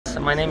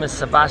My name is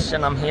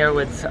Sebastian. I'm here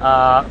with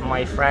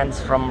my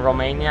friends from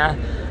Romania.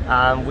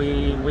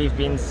 We've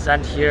been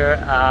sent here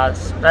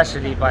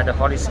especially by the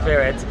Holy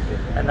Spirit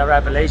and the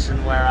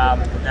revelation where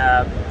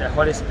the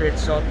Holy Spirit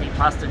showed me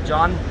Pastor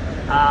John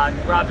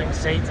grabbing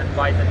Satan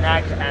by the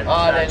neck and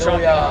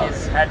chopping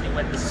his head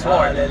with the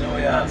sword.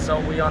 And so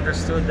we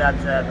understood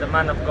that the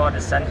man of God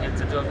is sent here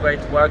to do a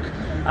great work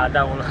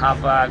that will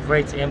have a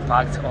great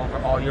impact over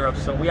all Europe.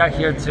 So we are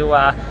here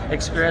to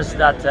experience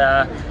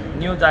that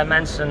new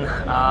dimension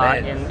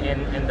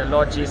in the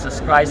Lord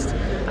Jesus Christ,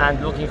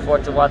 and looking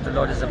forward to what the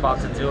Lord is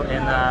about to do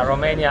in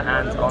Romania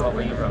and all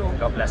over Europe.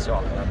 God bless you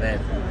all. Amen.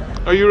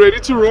 Are you ready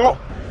to roll?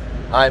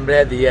 I'm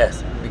ready,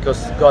 yes, because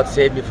God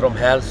saved me from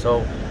hell,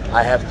 so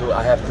I have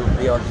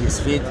to be on His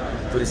feet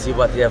to receive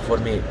what He has for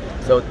me.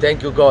 So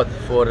thank you, God,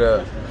 for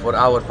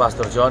our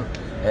Pastor John,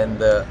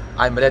 and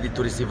I'm ready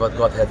to receive what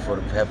God had for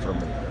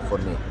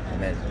me.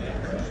 Amen.